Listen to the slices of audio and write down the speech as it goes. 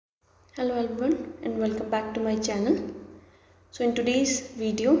Hello everyone and welcome back to my channel. So in today's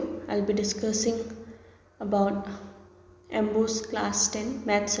video I'll be discussing about AABC class 10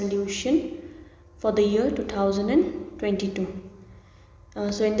 math solution for the year 2022.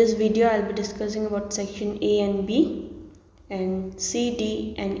 So in this video I'll be discussing about section A and B, and C,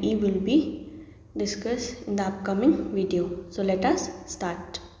 D and E will be discussed in the upcoming video. So let us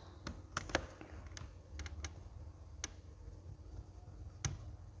start.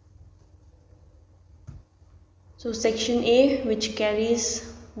 So section A, which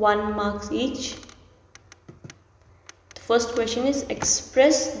carries 1 marks each. The first question is,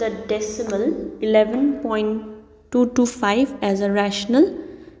 express the decimal 11.225 as a rational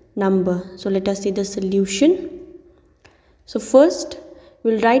number. So let us see the solution. So first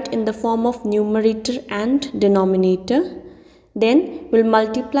we'll write in the form of numerator and denominator. Then we'll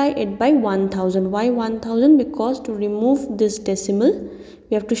multiply it by 1000. Why 1000? Because to remove this decimal,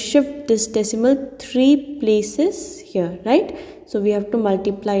 we have to shift this decimal 3 places here, right? So we have to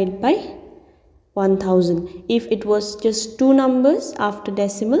multiply it by 1000. If it was just 2 numbers after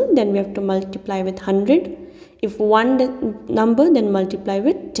decimal, then we have to multiply with 100. If one number, then multiply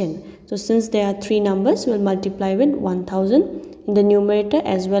with 10. So since there are 3 numbers, we'll multiply with 1000 in the numerator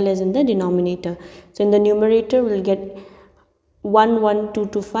as well as in the denominator. So in the numerator, we'll get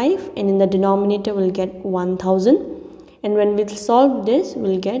 11225, and in the denominator we'll get 1000, and when we solve this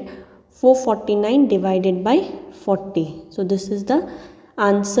we'll get 449 divided by 40. So this is the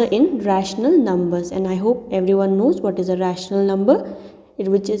answer in rational numbers, and I hope everyone knows what is a rational number,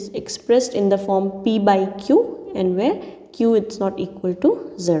 which is expressed in the form P by Q, and where Q is not equal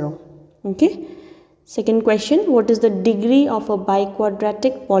to 0. Okay. Second question, what is the degree of a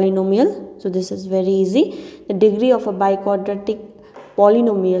biquadratic polynomial? So this is very easy. The degree of a biquadratic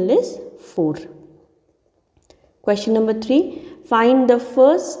polynomial is 4. Question number 3, find the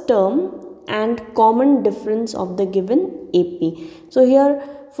first term and common difference of the given AP. So here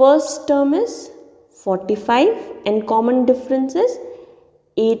first term is 45 and common difference is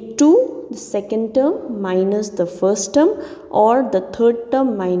A2, the second term minus the first term, or the third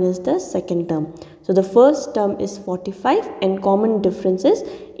term minus the second term. So the first term is 45 and common difference is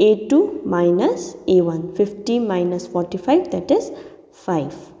A2 minus A1. 50 minus 45, that is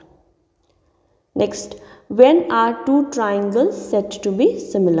 5. Next, when are two triangles said to be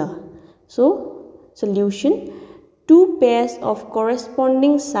similar? So solution, two pairs of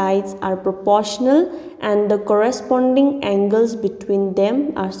corresponding sides are proportional and the corresponding angles between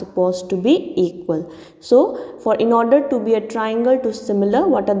them are supposed to be equal. So in order to be a triangle to similar,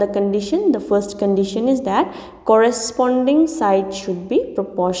 what are the conditions? The first condition is that corresponding sides should be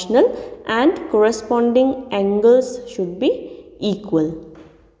proportional and corresponding angles should be equal.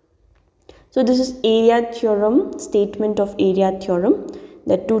 So this is area theorem, statement of area theorem,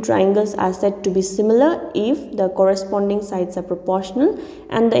 that two triangles are said to be similar if the corresponding sides are proportional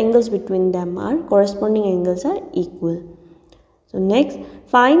and the angles between them are corresponding angles are equal. So next,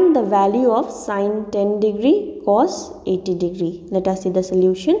 find the value of sine 10 degree cos 80 degree. Let us see the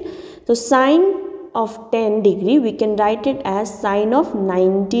solution. So sine of 10 degree, we can write it as sine of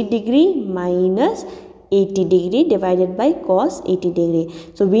 90 degree minus 80 degree divided by cos 80 degree.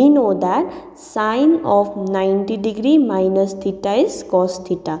 So we know that sine of 90 degree minus theta is cos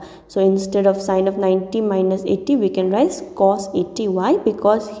theta. So instead of sine of 90 minus 80, we can write cos 80. Why?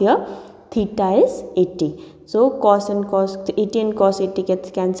 Because here theta is 80. So cos 80 and cos 80 gets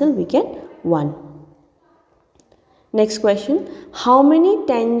cancelled, we get 1. Next question, how many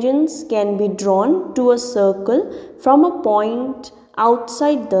tangents can be drawn to a circle from a point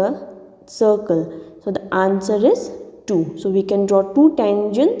outside the circle? So the answer is 2. So we can draw 2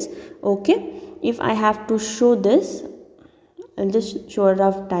 tangents. Okay. If I have to show this, I'll just show a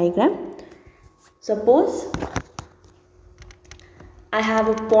rough diagram. Suppose I have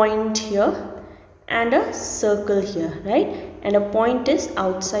a point here and a circle here, right? And a point is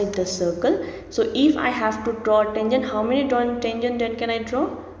outside the circle. So if I have to draw a tangent, how many tangent then can I draw?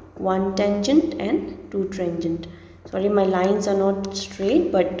 1 tangent and 2 tangent. Sorry, my lines are not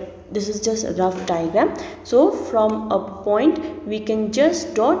straight, but this is just a rough diagram. So from a point we can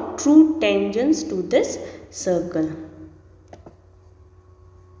just draw 2 tangents to this circle.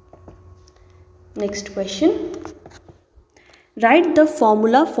 Next question, write the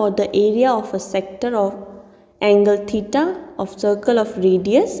formula for the area of a sector of angle theta of circle of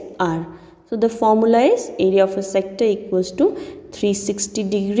radius r. So the formula is area of a sector equals to 360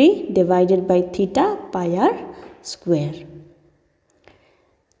 degree divided by theta pi r square.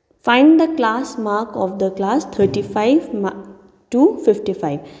 Find the class mark of the class 35 to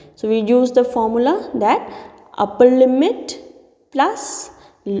 55. So we use the formula that upper limit plus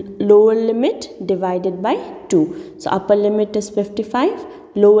lower limit divided by 2. So upper limit is 55,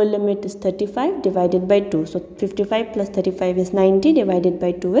 lower limit is 35 divided by 2. So 55 plus 35 is 90, divided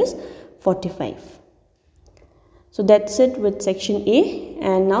by 2 is 45. So that's it with section A,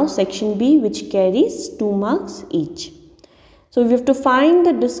 and now section B, which carries 2 marks each. So we have to find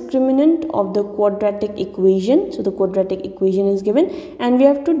the discriminant of the quadratic equation. So the quadratic equation is given, and we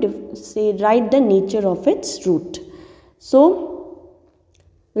have to write the nature of its root. So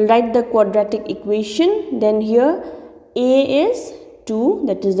we'll write the quadratic equation. Then here A is 2,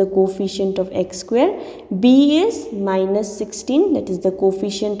 that is the coefficient of x square, b is minus 16, that is the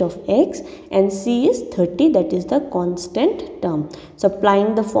coefficient of x, and c is 30, that is the constant term. So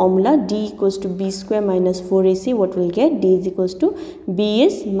applying the formula d equals to b square minus 4ac, what we'll get? D is equals to b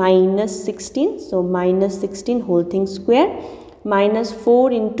is minus 16, so minus 16 whole thing square, minus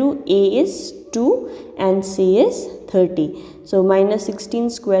 4 into a is 2 and c is 30. So minus 16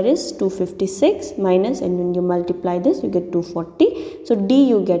 square is 256 minus, and when you multiply this you get 240. So d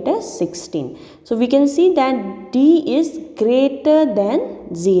you get as 16. So we can see that d is greater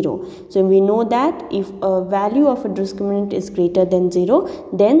than 0. So we know that if a value of a discriminant is greater than 0,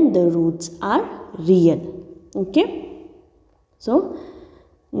 then the roots are real. Okay. So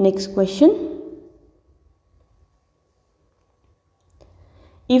next question.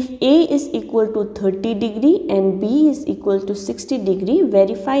 If A is equal to 30 degree and B is equal to 60 degree,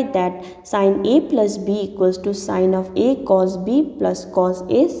 verify that sin A plus B equals to sin of A cos B plus cos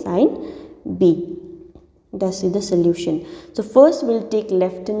A sin B. That's the solution. So first we'll take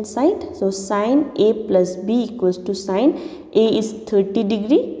left hand side. So sin A plus B equals to sin A is 30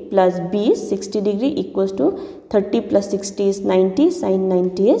 degree plus B is 60 degree equals to 30 plus 60 is 90, sin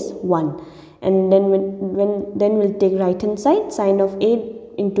 90 is 1. And then then we'll take right hand side, sin of A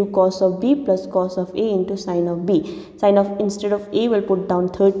into cos of B plus cos of A into sin of B. Sin of, instead of A will put down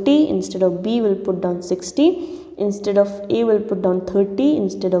 30, instead of B will put down 60, instead of A will put down 30,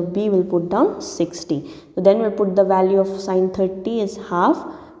 instead of B will put down 60. So then we'll put the value of sin 30 is half,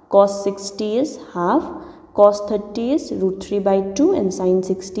 cos 60 is half, cos 30 is root 3 by 2 and sin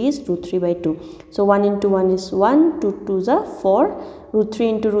 60 is root 3 by 2. So 1 into 1 is 1, 2 2s are 4. Root 3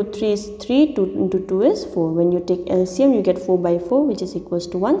 into root 3 is 3, 2 into 2 is 4. When you take LCM, you get 4 by 4, which is equals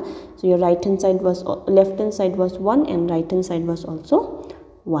to 1. So your right hand side was, left hand side was 1 and right hand side was also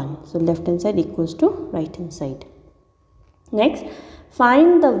 1. So left hand side equals to right hand side. Next,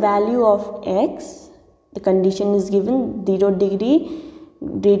 find the value of x. The condition is given 0 degree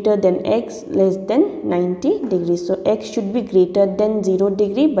greater than x less than 90 degrees. So x should be greater than 0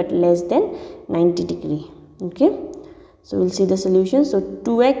 degree but less than 90 degree. Okay. So we'll see the solution. So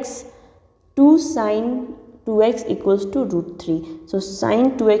 2x, 2 sin 2x equals to root 3. So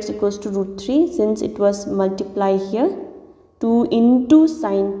sin 2x equals to root 3, since it was multiply here, 2 into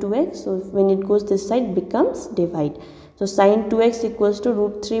sin 2x. So when it goes this side, becomes divide. So sin 2x equals to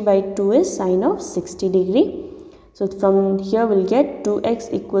root 3 by 2 is sin of 60 degree. So from here we'll get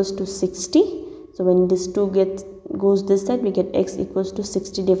 2x equals to 60. So when this 2 goes this side, we get x equals to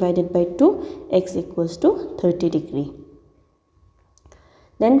 60 divided by 2, x equals to 30 degree.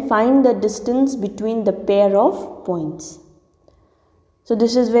 Then find the distance between the pair of points. So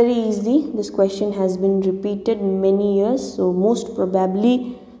this is very easy. This question has been repeated many years. So most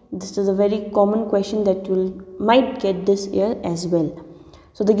probably this is a very common question that you might get this year as well.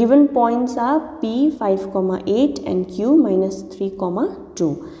 So the given points are P 5,8 and Q minus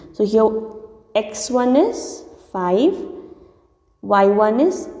 3,2. So here x1 is 5, y1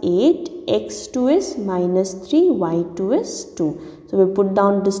 is 8, x2 is minus 3, y2 is 2. So we put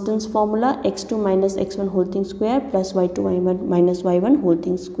down distance formula, x2 minus x1 whole thing square plus y2 y1 minus y1 whole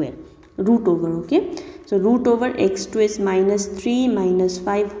thing square. Root over, okay. So root over x2 is minus 3 minus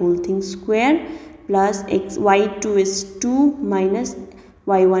 5 whole thing square plus y2 is 2 minus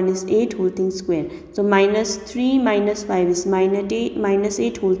y1 is 8 whole thing square. So minus 3 minus 5 is minus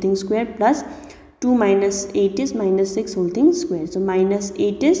 8 whole thing square plus 2 minus 8 is minus 6 whole thing square. So minus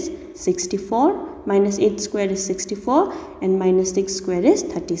 8 is 64, minus 8 square is 64 and minus 6 square is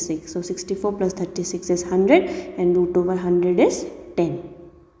 36. So 64 plus 36 is 100 and root over 100 is 10.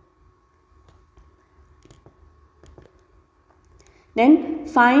 Then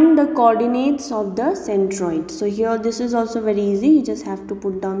find the coordinates of the centroid. So here this is also very easy. You just have to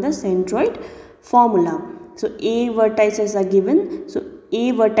put down the centroid formula. So A vertices are given. So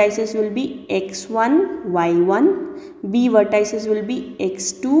A vertices will be x1, y1, B vertices will be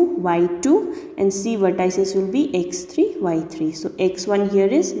x2, y2 and C vertices will be x3, y3. So x1 here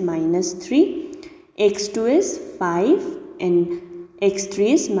is minus 3, x2 is 5 and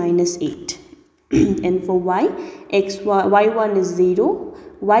x3 is minus 8. And for y1 is 0,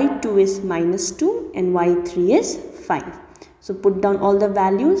 y2 is -2 and y3 is 5. So put down all the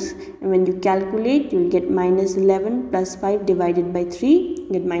values, and when you calculate, you will get -11 plus 5 divided by 3,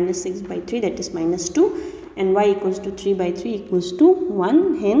 get -6 by 3, that is -2, and y equals to 3 by 3 equals to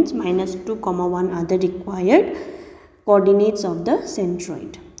 1. Hence -2, 1 are the required coordinates of the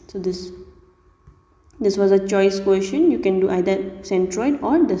centroid. So this was a choice question. You can do either centroid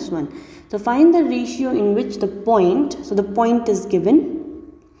or this one. So find the ratio in which the point, so the point is given,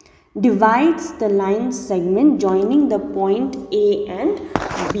 divides the line segment joining the point A and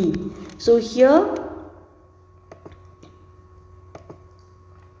B. So here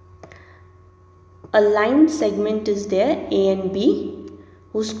a line segment is there, A and B,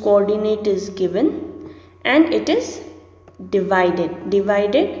 whose coordinate is given, and it is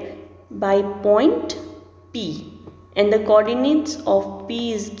divided by point P, and the coordinates of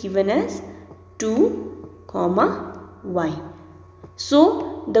P is given as 2, y. So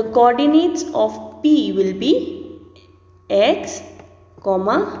the coordinates of P will be x,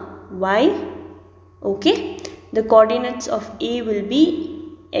 y. Okay, the coordinates of A will be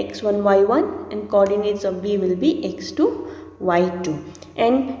x1, y1, and coordinates of B will be x2, y2,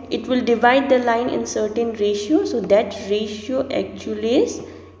 and it will divide the line in certain ratio. So that ratio actually is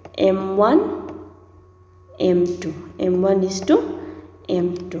m1 m2, m1 is to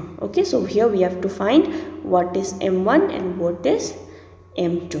m2. Okay, so here we have to find what is m1 and what is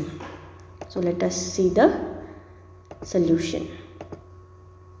m2. So let us see the solution.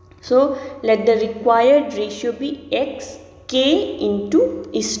 So let the required ratio be x k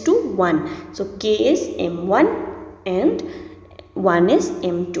is to 1. So k is m1 and 1 is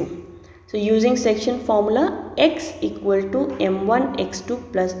m2. So using section formula, x equal to m1 x2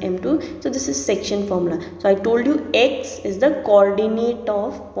 plus m2. So this is section formula. So I told you x is the coordinate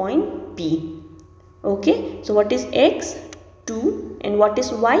of point P. Okay, so what is x? 2, and what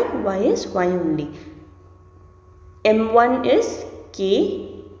is y? Y is y only. m1 is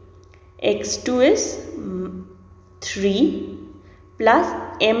k, x2 is 3 plus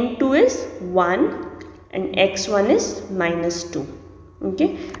m2 is 1 and x1 is -2.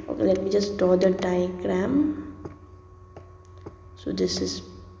 Okay, let me just draw the diagram. So this is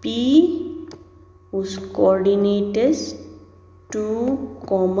P, whose coordinate is 2,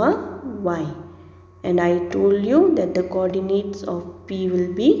 y, and I told you that the coordinates of P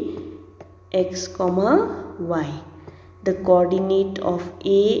will be x, y. The coordinate of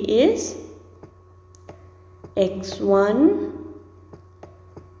A is x1,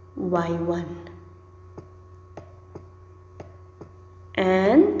 y1,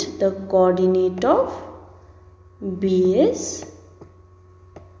 and the coordinate of B is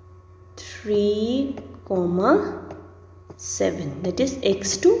 3, 7, that is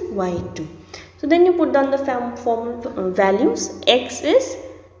x2, y2. So then you put down the form values. X is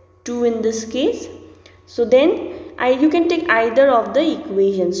 2 in this case. So then you can take either of the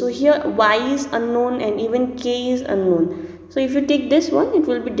equations. So here y is unknown and even k is unknown. So if you take this one, it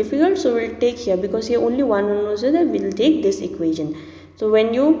will be difficult. So we'll take here, because here only one unknown is there, we'll take this equation. So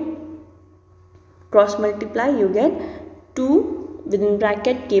when you cross multiply, you get 2 within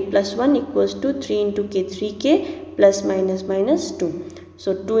bracket k plus 1 equals to 3 into k, 3k plus minus 2.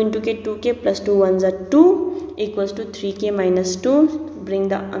 So 2 into k, 2k plus 2 ones are 2 equals to 3k minus 2. Bring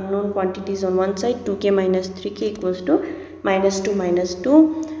the unknown quantities on one side. 2k minus 3k equals to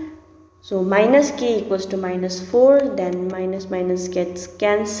 -2. So minus k equals to -4. Then minus gets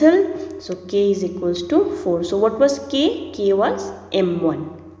cancelled. So k is equals to 4. So what was k? K was m1.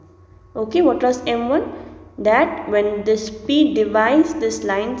 Okay, what was m1? That when this P divides this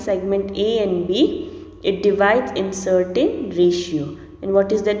line segment A and B, it divides in certain ratio. And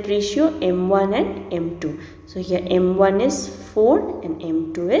what is that ratio? m1 and m2. So here m1 is 4 and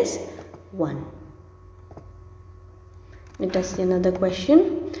m2 is 1. Let us see another question.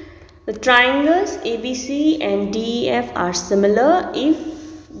 The triangles ABC and DEF are similar if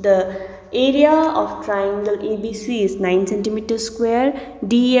the area of triangle ABC is 9 cm square,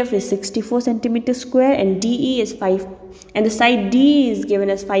 DEF is 64 cm square, and DE is 5, and the side D is given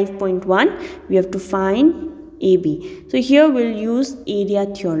as 5.1. We have to find AB. So here we'll use area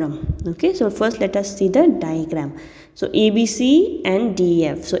theorem. Okay, so first let us see the diagram. So ABC and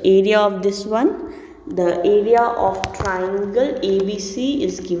DEF. So area of this one, the area of triangle ABC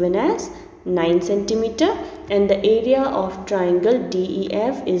is given as 9 cm, and the area of triangle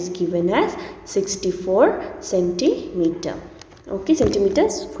DEF is given as 64 cm. Okay, centimeter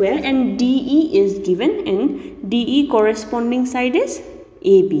square, and DE is given, and DE corresponding side is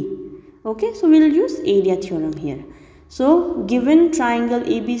AB. Okay, so we'll use area theorem here. So given triangle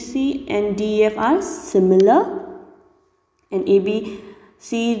ABC and DEF are similar, and AB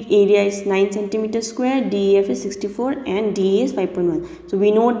C area is 9 centimeter square, DEF is 64 and DE is 5.1. So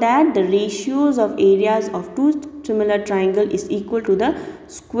we know that the ratios of areas of two similar triangle is equal to the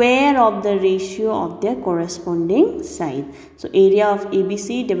square of the ratio of their corresponding side. So area of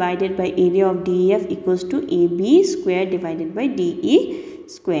ABC divided by area of DEF equals to AB square divided by DE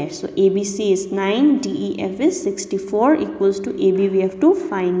square. So ABC is 9, DEF is 64 equals to AB we have to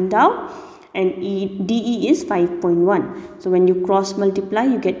find out, and DE is 5.1. So when you cross multiply,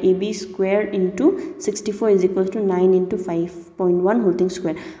 you get AB square into 64 is equal to 9 into 5.1 whole thing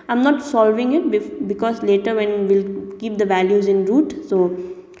square. I'm not solving it because later when we'll keep the values in root, so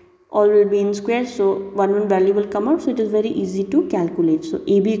all will be in square, so one value will come out, so it is very easy to calculate. So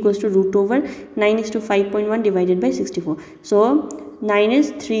AB equals to root over 9 is to 5.1 divided by 64. So 9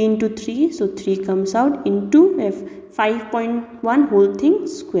 is 3 into 3, so 3 comes out into 5.1 whole thing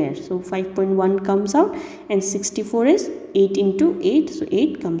square. So 5.1 comes out, and 64 is 8 into 8, so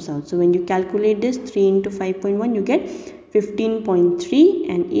 8 comes out. So when you calculate this 3 into 5.1, you get 15.3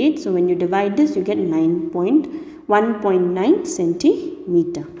 and 8. So when you divide this, you get 1.9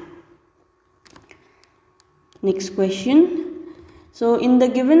 centimeter. Next question. So in the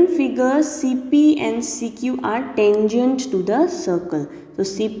given figure, CP and CQ are tangent to the circle. So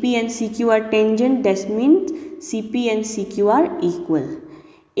CP and CQ are tangent, that means CP and CQ are equal.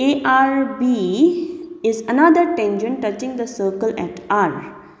 ARB is another tangent touching the circle at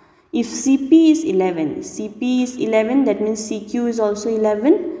R. If CP is 11, that means CQ is also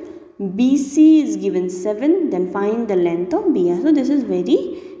 11. BC is given 7, then find the length of BR. So this is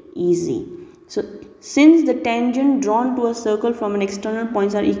very easy. So since the tangent drawn to a circle from an external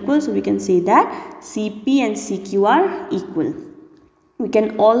points are equal, so we can say that CP and CQ are equal. We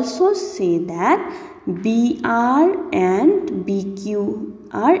can also say that BR and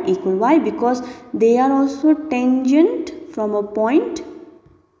BQ are equal. Why? Because they are also tangent from a point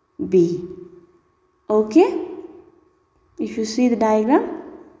B. Okay? If you see the diagram.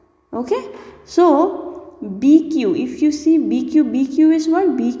 Okay? So BQ, if you see BQ is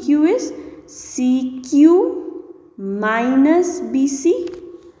what? BQ is CQ minus BC.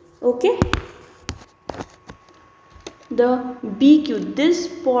 Okay, the BQ, this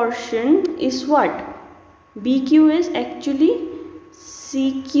portion is what? BQ is actually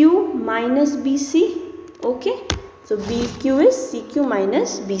CQ minus BC. Okay, so BQ is CQ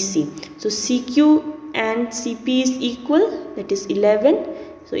minus BC. So CQ and CP is equal, that is 11.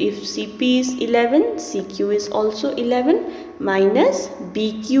 So if CP is 11, CQ is also 11, minus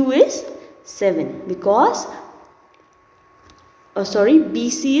BQ is 7, because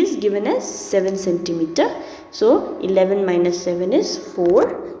BC is given as 7 centimeter. So 11 minus 7 is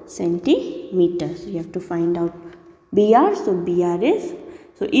 4 centimeters. So you have to find out BR. So BR is,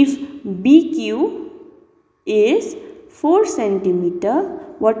 so if BQ is 4 centimeter,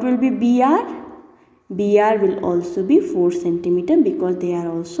 what will be BR? BR will also be 4 centimeter because they are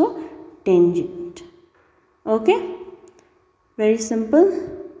also tangent. Okay, very simple.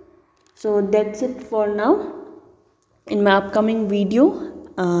 So that's it for now. In my upcoming video,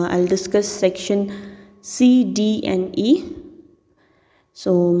 I'll discuss section C, D and E.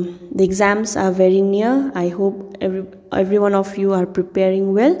 So the exams are very near. I hope every one of you are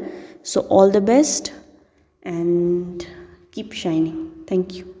preparing well. So all the best and keep shining.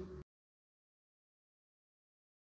 Thank you.